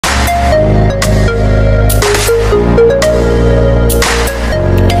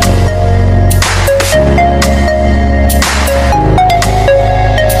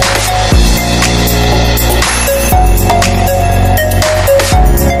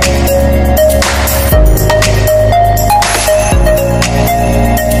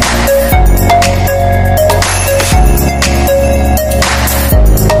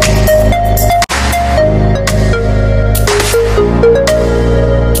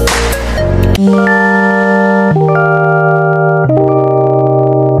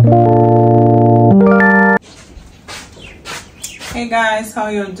guys, how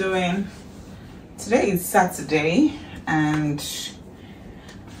you're doing? Today is Saturday and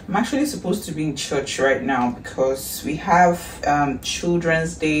I'm actually supposed to be in church right now because we have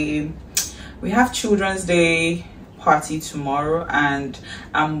Children's Day. We have Children's Day party tomorrow and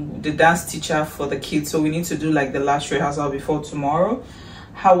I'm the dance teacher for the kids, so we need to do like the last rehearsal before tomorrow.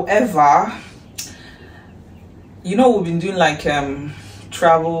 However, you know, we've been doing like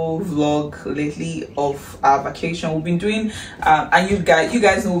travel vlog lately of our vacation. We've been doing and you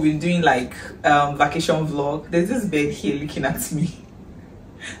guys know we've been doing like vacation vlog. There's this bed here looking at me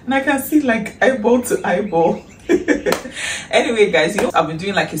and I can see like eyeball to eyeball. Anyway guys, you know, I've been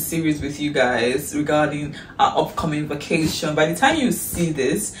doing like a series with you guys regarding our upcoming vacation. By the time you see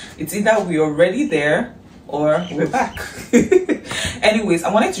this, it's either we're already there or we're back. Anyways,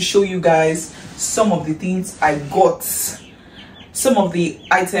 I wanted to show you guys some of the things I got, some of the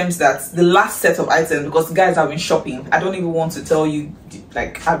items, that the last set of items, because guys, I've been shopping. I don't even want to tell you,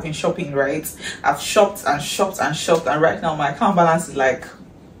 like, I've been shopping, right? I've shopped and shopped and shopped, and right now my account balance is like,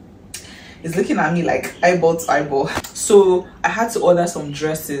 it's looking at me like eyeball to eyeball. So I had to order some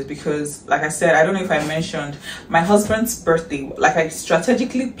dresses because, like I said, I don't know if I mentioned, my husband's birthday, like I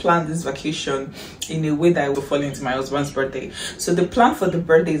strategically planned this vacation in a way that it will fall into my husband's birthday. So the plan for the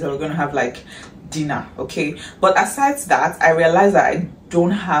birthday is that we're going to have like dinner, okay? But aside that, I realized that I don't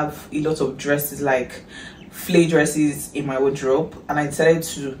have a lot of dresses, like flay dresses in my wardrobe, and I decided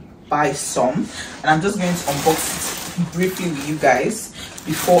to buy some, and I'm just going to unbox it briefly with you guys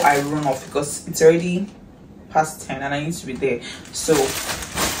before I run off because it's already past 10 and I need to be there. So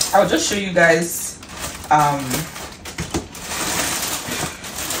I'll just show you guys I'll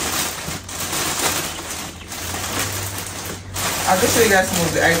just show you guys some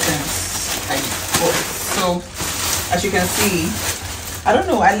of the items I bought. So as you can see, I don't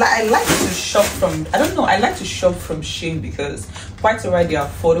know, I like to shop from, I like to shop from Shein because quite alright, they're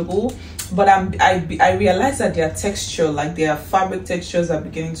affordable, but I realize that their texture, like their fabric textures, are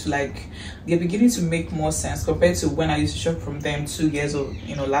beginning to they're beginning to make more sense compared to when I used to shop from them 2 years or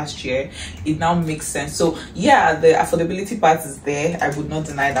last year. It now makes sense. So yeah, the affordability part is there. I would not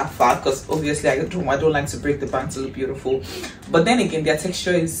deny that fact because obviously I don't like to break the bank to look beautiful, but then again, their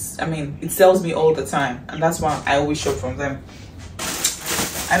texture is, I mean, it sells me all the time, and that's why I always shop from them.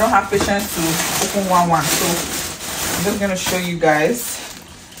 I don't have patience to open one, so I'm just gonna show you guys.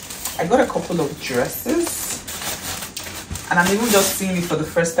 I got a couple of dresses and I'm even just seeing it for the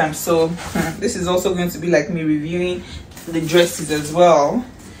first time, so this is also going to be like me reviewing the dresses as well.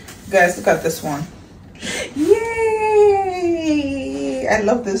 Guys, look at this one. Yay! I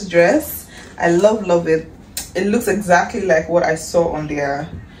love this dress. I love it. It looks exactly like what I saw on their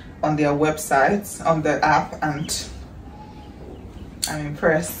website, on the app, and I'm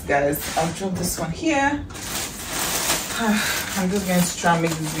impressed, guys. I'll drop this one here. I'm just going to try and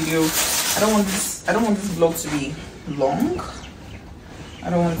make this video. I don't want this vlog to be long. I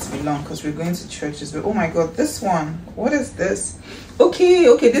don't want it to be long because we're going to churches. But oh my god, this one, what is this? Okay,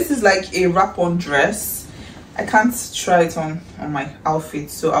 this is like a wrap-on dress. I can't try it on my outfit,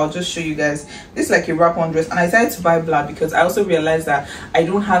 so I'll just show you guys. This is like a wrap-on dress, and I decided to buy black because I also realized that I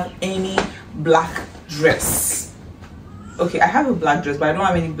don't have any black dress. Okay, I have a black dress, but I don't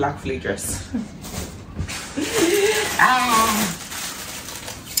have any black flay dress.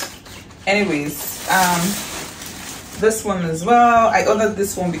 Anyways, this one as well, I ordered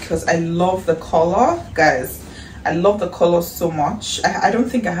this one because I love the color, guys. I love the color so much. I don't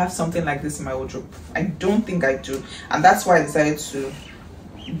think I have something like this in my wardrobe. I don't think I do, and that's why I decided to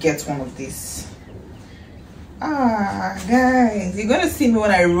get one of these. Guys, you're gonna see me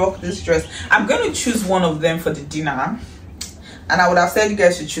when I rock this dress. I'm gonna choose one of them for the dinner, and I would have said you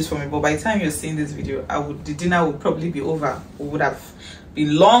guys should choose for me, but by the time you're seeing this video, the dinner would probably be over. We would have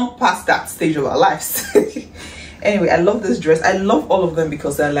been long past that stage of our lives. Anyway, I love this dress. I love all of them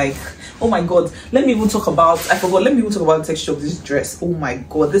because they're like, oh my god, let me even talk about the texture of this dress. Oh my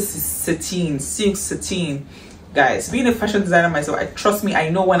god, this is sateen, silk sateen. Guys, being a fashion designer myself, trust me, I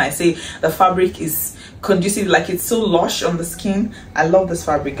know when I say the fabric is conducive, like it's so lush on the skin. I love this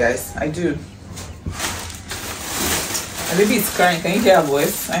fabric, guys. I do. My baby is crying. Can you hear her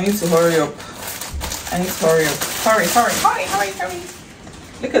voice? I need to hurry up. Hurry.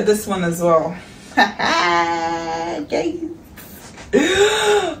 Look at this one as well.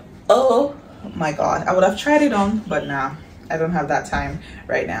 Oh my god, I would have tried it on, but nah, I don't have that time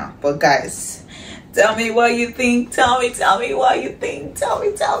right now. But guys, tell me what you think. Tell me what you think. Tell me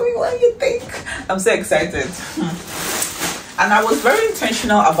what you think. I'm so excited. And I was very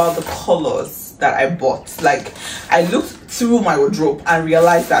intentional about the colors that I bought. Like, I looked through my wardrobe and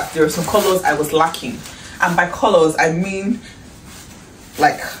realized that there are some colors I was lacking, and by colors I mean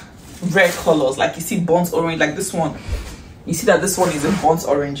like rare colors. Like you see burnt orange, like this one. You see that this one is a burnt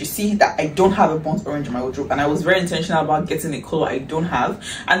orange. You see that I don't have a burnt orange in my wardrobe, and I was very intentional about getting a color I don't have.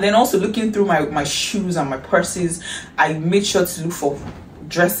 And then also looking through my shoes and my purses, I made sure to look for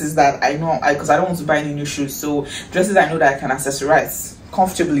dresses that I know, because I don't want to buy any new shoes, so dresses I know that I can accessorize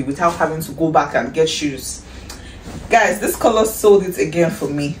comfortably without having to go back and get shoes. Guys, this color sold it again for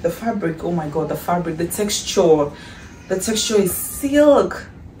me. The fabric, oh my god, the fabric, the texture is silk.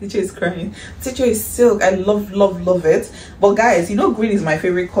 DJ is crying. The texture is silk. I love it. But guys, you know green is my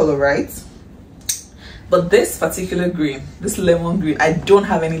favorite color, right? But this particular green, this lemon green, I don't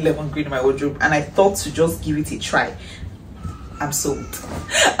have any lemon green in my wardrobe, and I thought to just give it a try. I'm sold.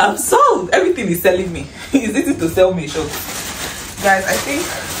 I'm sold. Everything is selling me. It's easy to sell me short. Guys, I think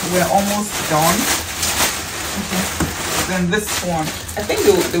we're almost done. Then this one, I think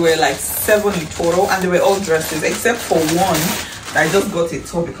they were like 7 in total, and they were all dresses except for one. I just got a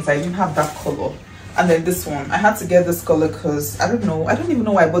top because I didn't have that color. And then this one, I had to get this color because I don't even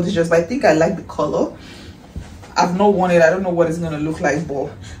know why I bought this dress, but I think I like the color. I've not worn it. I don't know what it's gonna look like,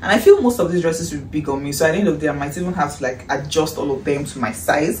 but and I feel most of these dresses will be big on me, so at the end of the day I might even have to like adjust all of them to my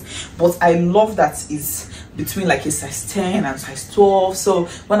size. But I love that it's between like a size 10 and size 12, so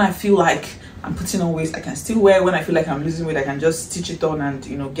when I feel like I'm putting on weight, I can still wear. When I feel like I'm losing weight, I can just stitch it on and,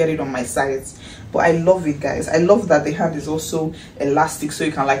 you know, get it on my size. But I love it, guys. I love that the hand is also elastic, so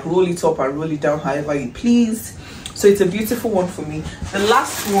you can like roll it up and roll it down however you please. So it's a beautiful one for me. The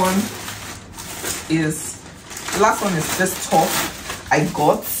last one is this top I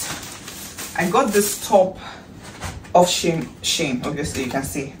got this top of Shein. Obviously you can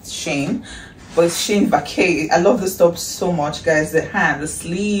see it's Shein, but it's Shein Vacay. I love this top so much, guys. The hand, the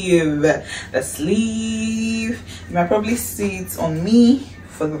sleeve. You might probably see it on me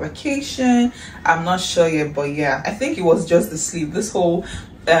for the vacation. I'm not sure yet, but yeah, I think it was just the sleeve. This whole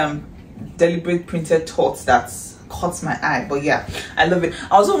deliberate printed thought that caught my eye. But yeah, I love it.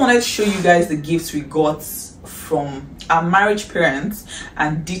 I also wanted to show you guys the gifts we got from our marriage parents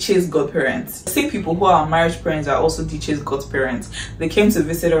and DJ's godparents. The same people who are our marriage parents are also DJ's godparents. They came to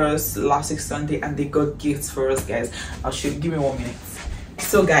visit us last week Sunday and they got gifts for us, guys. I'll show you. Give me 1 minute.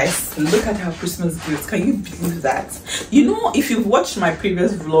 So guys, look at our Christmas gifts. Can you believe that? You know, if you've watched my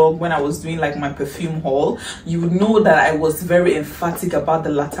previous vlog when I was doing like my perfume haul, you would know that I was very emphatic about the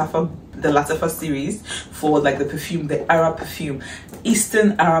Latafa series for like the perfume, the Arab perfume,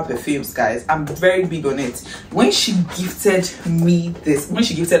 Eastern Arab perfumes, guys. I'm very big on it. When she gifted me this, when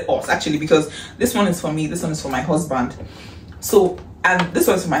she gifted us actually, because this one is for me, this one is for my husband. So, and this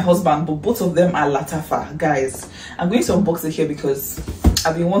one's for my husband, but both of them are Latafa, guys. I'm going to unbox it here because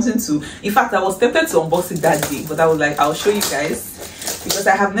I've been wanting to. In fact, I was tempted to unbox it that day, but I was like, I'll show you guys because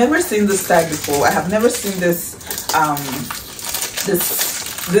I have never seen this style before. I have never seen this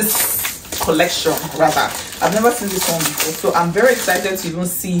this collection, rather. I've never seen this one before, so I'm very excited to even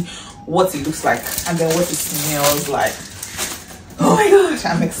see what it looks like and then what it smells like. Oh my gosh,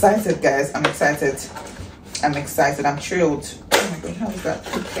 I'm excited, guys. I'm excited. I'm thrilled. Oh my god, how is that?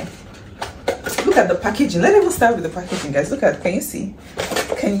 Okay, look at the packaging. Let's even start with the packaging, guys. Look at, can you see?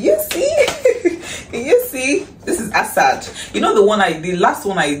 Can you see? Can you see? This is Assad. You know, the one I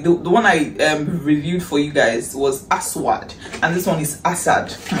reviewed for you guys was Aswad, and this one is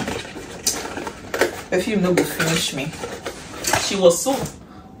Assad. Perfume no go finish me. She was so,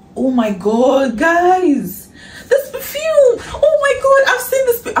 oh my god, guys, this perfume, oh my god,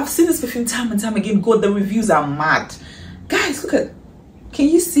 I've seen this perfume time and time again. God, the reviews are mad, guys. Look at, can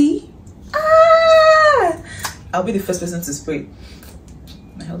you see? I'll be the first person to spray.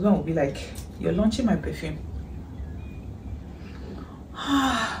 My husband will be like, you're launching my perfume.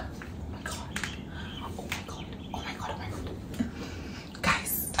 Oh my god, oh my god, oh my god, oh my god.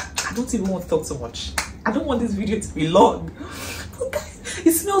 Guys, I don't even want to talk so much. I don't want this video to be long. But guys,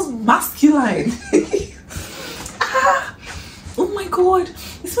 it smells masculine. Oh my god,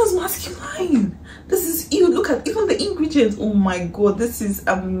 it smells masculine. This is ew. Look at even the ingredients. Oh my god, this is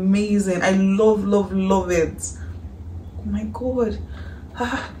amazing. I love it. Oh my god.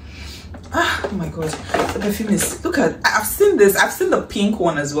 Oh my god, the perfume is, look at, I've seen this, I've seen the pink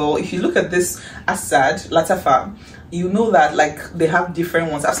one as well. If you look at this Assad Latafa, you know that like they have different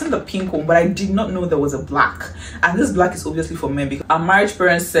ones. I've seen the pink one, but I did not know there was a black, and this black is obviously for men because our marriage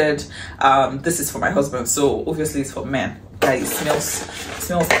parents said this is for my husband, so obviously it's for men. Guys, it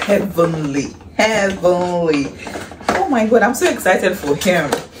smells heavenly. Oh my god, I'm so excited for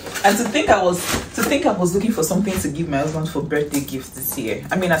him. And to think I was looking for something to give my husband for birthday gifts this year.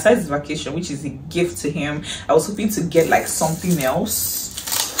 I mean, aside his vacation, which is a gift to him, I was hoping to get like something else.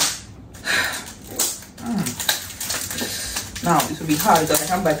 Now now it will be hard because I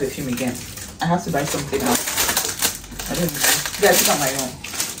can't buy perfume again. I have to buy something else. I don't know. Guys, look at my own.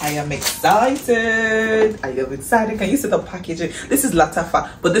 I am excited. I am excited. Can you see the packaging? This is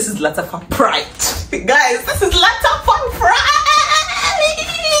Latafa, but this is Latafa Pride. Guys, this is Latafa Pride.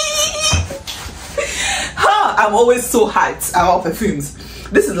 I'm always so hyped about perfumes.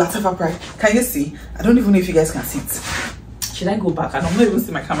 This is Latafa Pride. Can you see? I don't even know if you guys can see it. Should I go back? I don't even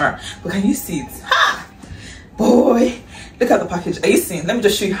see my camera, but can you see it? Ha! Boy, look at the package. Are you seeing? Let me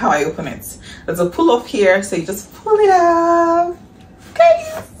just show you how I open it. There's a pull off here, so you just pull it up.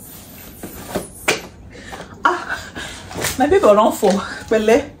 Okay. My paper don't fall.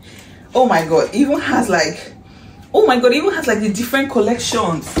 Oh my god, it even has like, oh my god, it even has like the different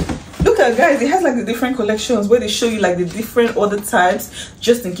collections. Look at, guys, it has like the different collections where they show you like the different other types,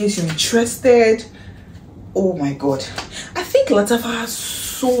 just in case you're interested. Oh my god, I think Latafa has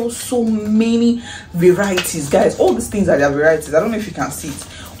so many varieties, guys. All these things are their varieties. I don't know if you can see it.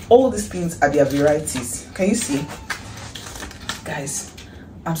 All these things are their varieties. Can you see? Guys,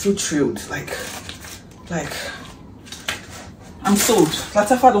 I'm so thrilled. Like I'm sold.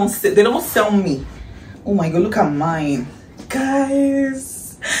 Latafa they don't sell me. Oh my god, look at mine, guys.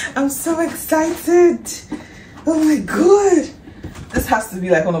 I'm so excited. Oh my god, this has to be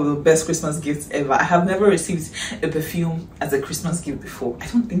like one of the best Christmas gifts ever. I have never received a perfume as a Christmas gift before. I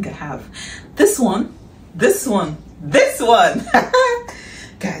don't think I have. This one, this one, this one.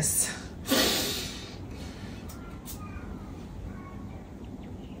 Guys,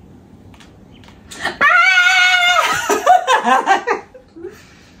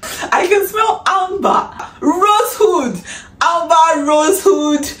 I can smell amber, rosewood,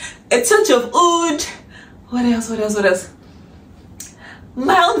 a touch of oud. What else?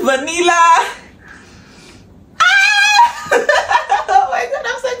 Mild vanilla. Oh my god,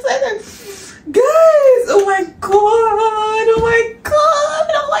 I'm so excited. Guys, oh my god,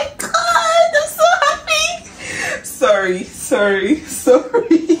 I'm so happy. Sorry.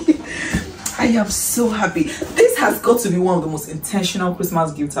 I am so happy. This has got to be one of the most intentional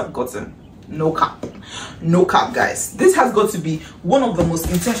Christmas gifts I've gotten. No cap, guys. This has got to be one of the most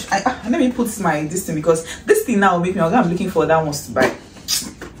intentional. Let me put this thing, because this thing now will make me, I'm looking for that ones to buy.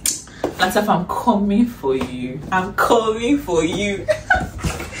 Latafa, I'm coming for you.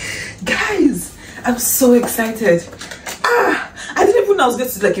 Guys, I'm so excited. I didn't even know I was going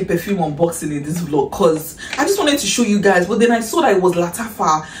to do like a perfume unboxing in this vlog, because I just wanted to show you guys, but then I saw that it was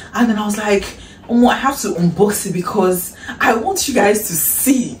Latafa, and then I was like, oh, I have to unbox it because I want you guys to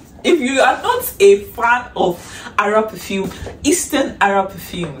see. If you are not a fan of Arab perfume, Eastern Arab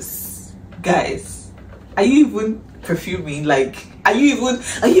perfumes, guys, are you even perfuming? Like, are you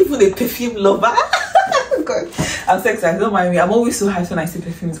even a perfume lover? God, I'm so excited. Don't mind me. I'm always so hyped when I see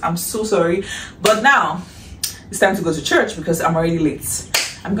perfumes. I'm so sorry, but now it's time to go to church because I'm already late.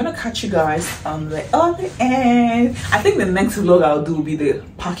 I'm gonna catch you guys on the other end. I think the next vlog I'll do will be the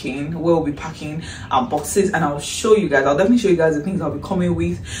packing, where we'll be packing our boxes, and I'll show you guys. I'll definitely show you guys the things I'll be coming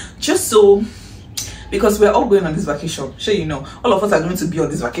with, just so, because we're all going on this vacation. Sure, you know, all of us are going to be on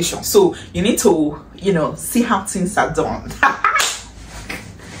this vacation, so you need to, you know, see how things are done.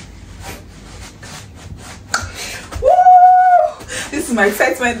 Woo! This is my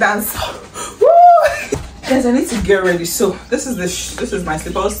excitement dance. Woo! Guys, I need to get ready. So this is my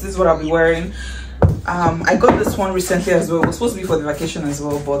slippers. This is what I'll be wearing. I got this one recently as well. It was supposed to be for the vacation as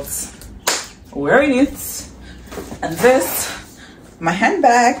well, but wearing it. And this, my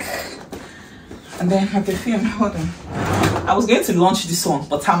handbag, and then my perfume. Hold on. I was going to launch this one,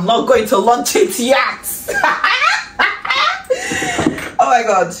 but I'm not going to launch it yet. Oh my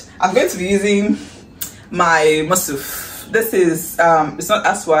god, I'm going to be using my Masuf. This is it's not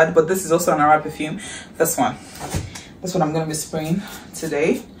Aswad, but this is also an Arab perfume. This one, that's what I'm gonna be spraying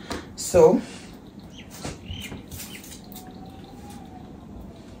today. So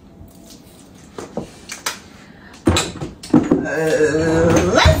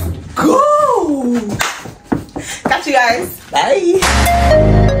let's go. Catch you guys. Bye.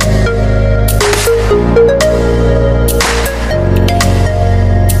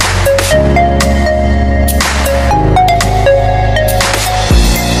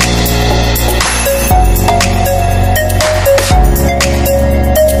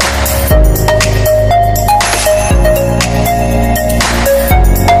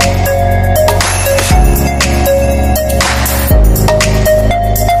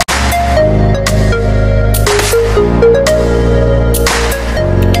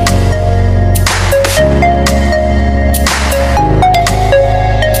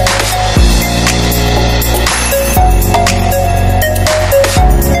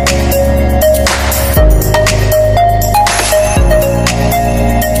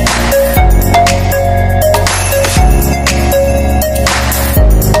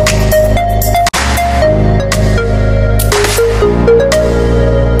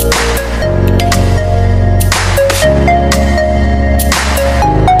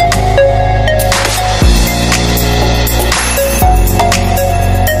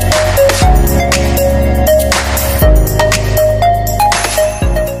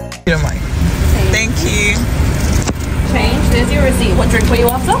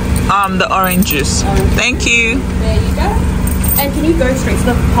 Orange juice. Thank you. There you go. And can you go straight to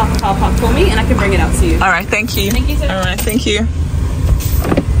the car park for me, and I can bring it out to you. All right, thank you. Thank you so much. All right, thank you.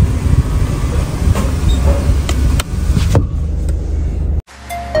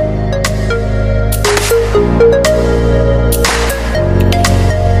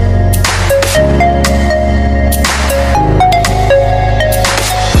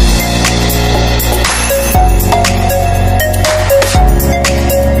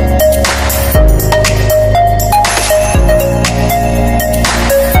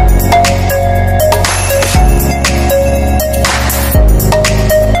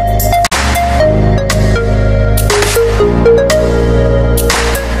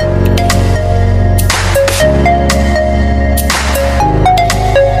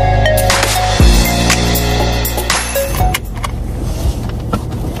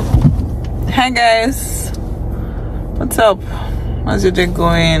 Hi guys, what's up? How's your day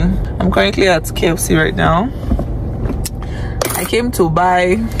going? I'm currently at KFC right now. I came to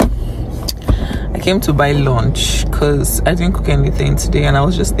buy lunch because I didn't cook anything today, and I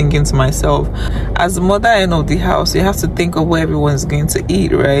was just thinking to myself, as the mother end of the house, you have to think of where everyone's going to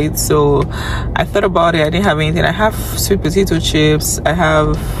eat, right? So I thought about it. I didn't have anything. I have sweet potato chips. I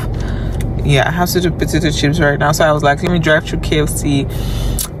have sweet potato chips right now. So I was like, let me drive through KFC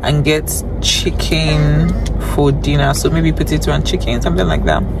and get chicken for dinner. So maybe potato and chicken, something like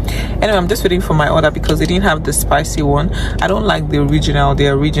that. Anyway, I'm just waiting for my order because they didn't have the spicy one. I don't like the original.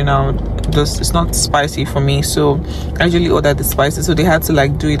 Just, it's not spicy for me, so I usually order the spicy. So they had to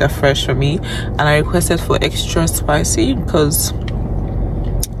like do it afresh for me, and I requested for extra spicy because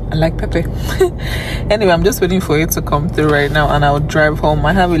I like pepper. Anyway, I'm just waiting for it to come through right now, and I'll drive home.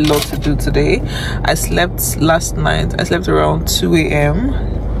 I have a lot to do today. I slept last night. I slept around 2 a.m.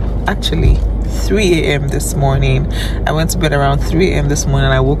 actually 3 a.m. this morning. I went to bed around 3 a.m. this morning.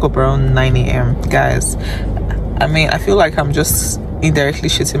 I woke up around 9 a.m. guys. I mean, I feel like I'm just indirectly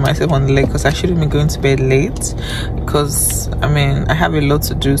shooting myself on the leg because I shouldn't be going to bed late, because I mean, I have a lot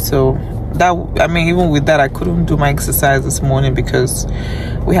to do. So that, I mean, even with that, I couldn't do my exercise this morning because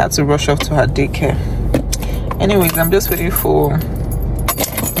we had to rush off to her daycare. Anyways, I'm just waiting for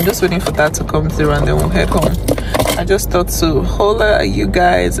that to come through, and then we'll head home. I just thought to holler at you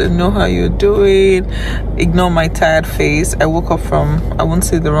guys and know how you're doing. Ignore my tired face. I woke up from, I won't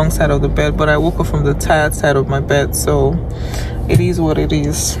say the wrong side of the bed, but I woke up from the tired side of my bed, so it is what it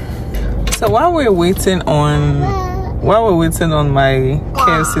is. So while we're waiting on my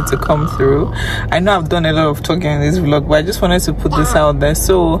KFC to come through, I know I've done a lot of talking in this vlog, but I just wanted to put this out there.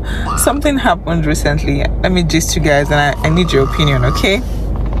 So something happened recently. Let me gist you guys, and I need your opinion, okay?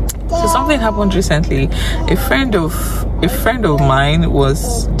 So something happened recently. A friend of mine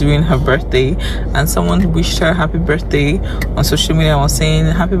was doing her birthday, and someone wished her happy birthday on social media and was saying,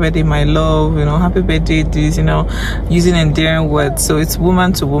 happy birthday my love, you know, happy birthday this, you know, using endearing words. So it's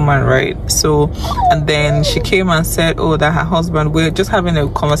woman to woman, right? So, and then she came and said, oh, that her husband, we're just having a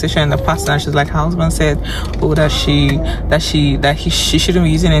conversation in the past, and she's like, her husband said, oh, that she shouldn't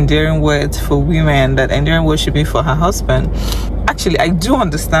be using endearing words for women, that endearing words should be for her husband. Actually, I do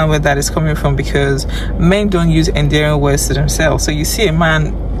understand where that is coming from, because men don't use endearing words to themselves. So you see a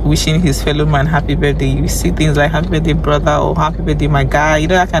man wishing his fellow man happy birthday, you see things like happy birthday brother, or happy birthday my guy, you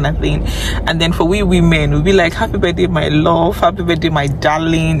know, that kind of thing. And then for we women, we'll be like happy birthday my love, happy birthday my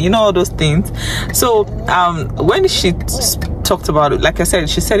darling, you know, all those things. So when she talked about it, like I said,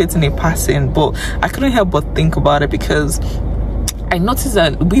 she said it in a passing, but I couldn't help but think about it, because I noticed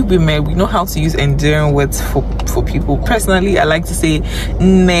that we women, we know how to use endearing words for people. Personally, I like to say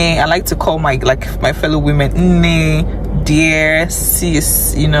 "ne." I like to call my fellow women "ne," dear,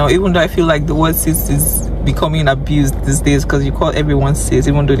 sis, you know, even though I feel like the word sis is becoming abused these days, because you call everyone sis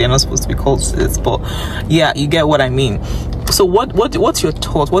even though they're not supposed to be called sis. But yeah, you get what I mean. So what's your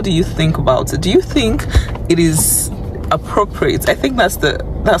thought? What do you think about it? Do you think it is appropriate? I think that's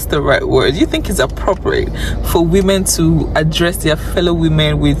the right word. Do you think it's appropriate for women to address their fellow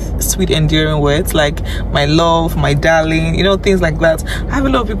women with sweet endearing words like my love, my darling, you know, things like that? I have a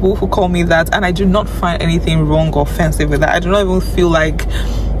lot of people who call me that, and I do not find anything wrong or offensive with that. I do not even feel like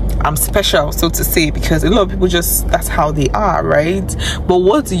I'm special, so to say, because a lot of people just, that's how they are, right? But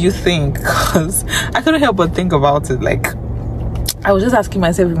what do you think? Because I couldn't help but think about it. Like, I was just asking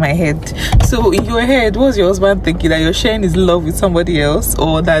myself in my head, so in your head, what's your husband thinking? That you're sharing his love with somebody else,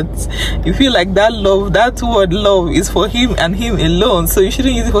 or that you feel like that love, that word love, is for him and him alone, so you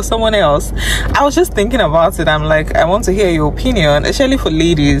shouldn't use it for someone else? I was just thinking about it. I'm like, I want to hear your opinion, especially for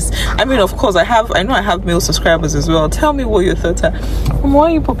ladies. I mean, of course, I know I have male subscribers as well. Tell me what your thoughts are. Why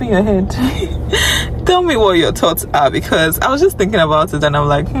are you popping your head? Tell me what your thoughts are, because I was just thinking about it, and I'm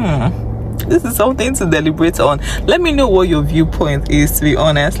like, this is something to deliberate on. Let me know what your viewpoint is, to be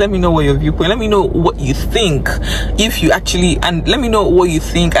honest. Let me know what your viewpoint, let me know what you think, if you actually, and let me know what you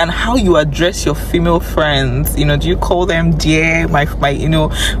think and how you address your female friends. You know, do you call them dear, my you know,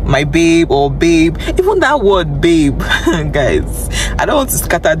 my babe, or babe? Even that word babe, guys, I don't want to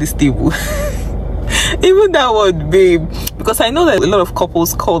scatter this table. Even that word babe, because I know that a lot of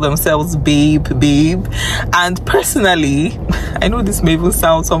couples call themselves babe, and personally, I know this may even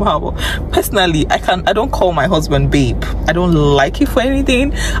sound somehow, but personally, I don't call my husband babe. I don't like it for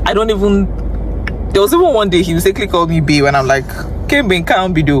anything. I don't even, there was even one day he basically called me babe, and I'm like,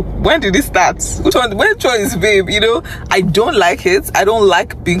 when did it start? Which one is babe? You know, I don't like it. I don't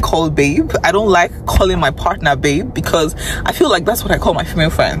like being called babe. I don't like calling my partner babe, because I feel like that's what I call my female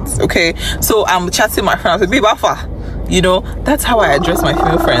friends. Okay, so I'm chatting my friends, babe, alpha. You know, that's how I address my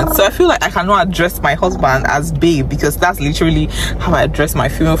female friends. So I feel like I cannot address my husband as babe, because that's literally how I address my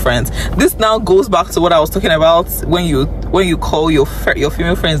female friends. This now goes back to what I was talking about when you call your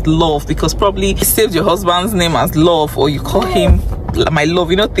female friends love, because probably you saved your husband's name as love, or you call him my love,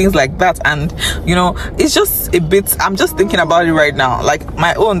 you know, things like that. And you know, it's just a bit, I'm just thinking about it right now. Like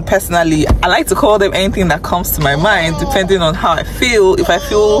my own personally, I like to call them anything that comes to my mind, depending on how I feel. If I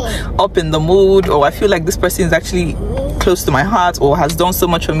feel up in the mood, or I feel like this person is actually close to my heart, or has done so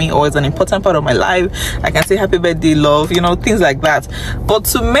much for me, or is an important part of my life, I can say happy birthday love, you know, things like that. But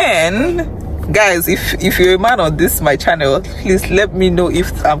to men, guys, if you're a man on this my channel, please let me know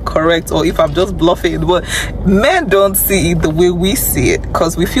if I'm correct or if I'm just bluffing. But men don't see it the way we see it,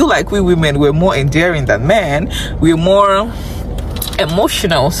 because we feel like we women, we're more endearing than men, we're more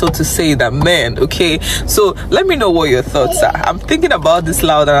emotional, so to say, than men. Okay, so let me know what your thoughts are. I'm thinking about this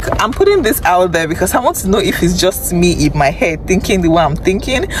louder. I'm putting this out there because I want to know if it's just me in my head thinking the way I'm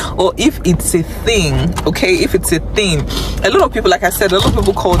thinking, or if it's a thing. Okay, if it's a thing, a lot of people, like I said, a lot of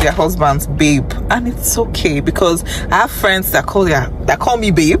people call their husbands babe, and it's okay, because I have friends that call me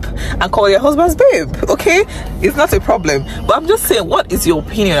babe and call their husbands babe. Okay, it's not a problem. But I'm just saying, what is your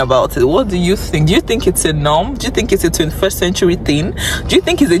opinion about it? What do you think? Do you think it's a norm? Do you think it's a 21st century thing? Do you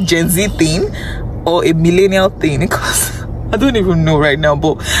think it's a Gen Z thing or a millennial thing? Because I don't even know right now.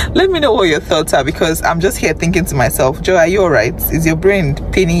 But let me know what your thoughts are, because I'm just here thinking to myself, Joe, are you alright? Is your brain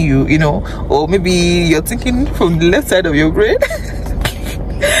paining you, you know? Or maybe you're thinking from the left side of your brain?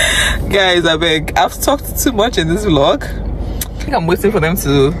 Guys, I beg, I've talked too much in this vlog. I think I'm waiting for them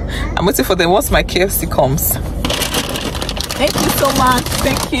once my KFC comes. Thank you so much.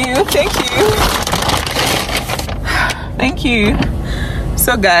 Thank you.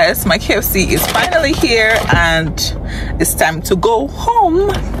 So guys, my KFC is finally here, and it's time to go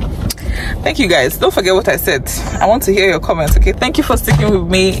home. Thank you guys. Don't forget what I said. I want to hear your comments. Okay, thank you for sticking with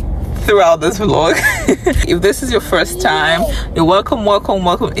me throughout this vlog. If this is your first time, you're welcome.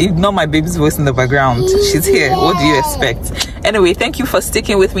 Ignore my baby's voice in the background. She's here. What do you expect? Anyway, thank you for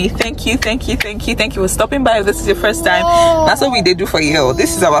sticking with me. Thank you for stopping by. If this is your first time, that's what we do for you.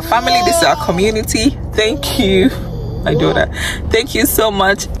 This is our family, this is our community. Thank you, my daughter. Thank you so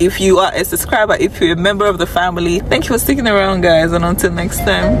much. If you are a subscriber, if you're a member of the family, thank you for sticking around, guys, and until next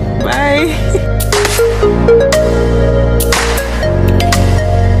time, bye.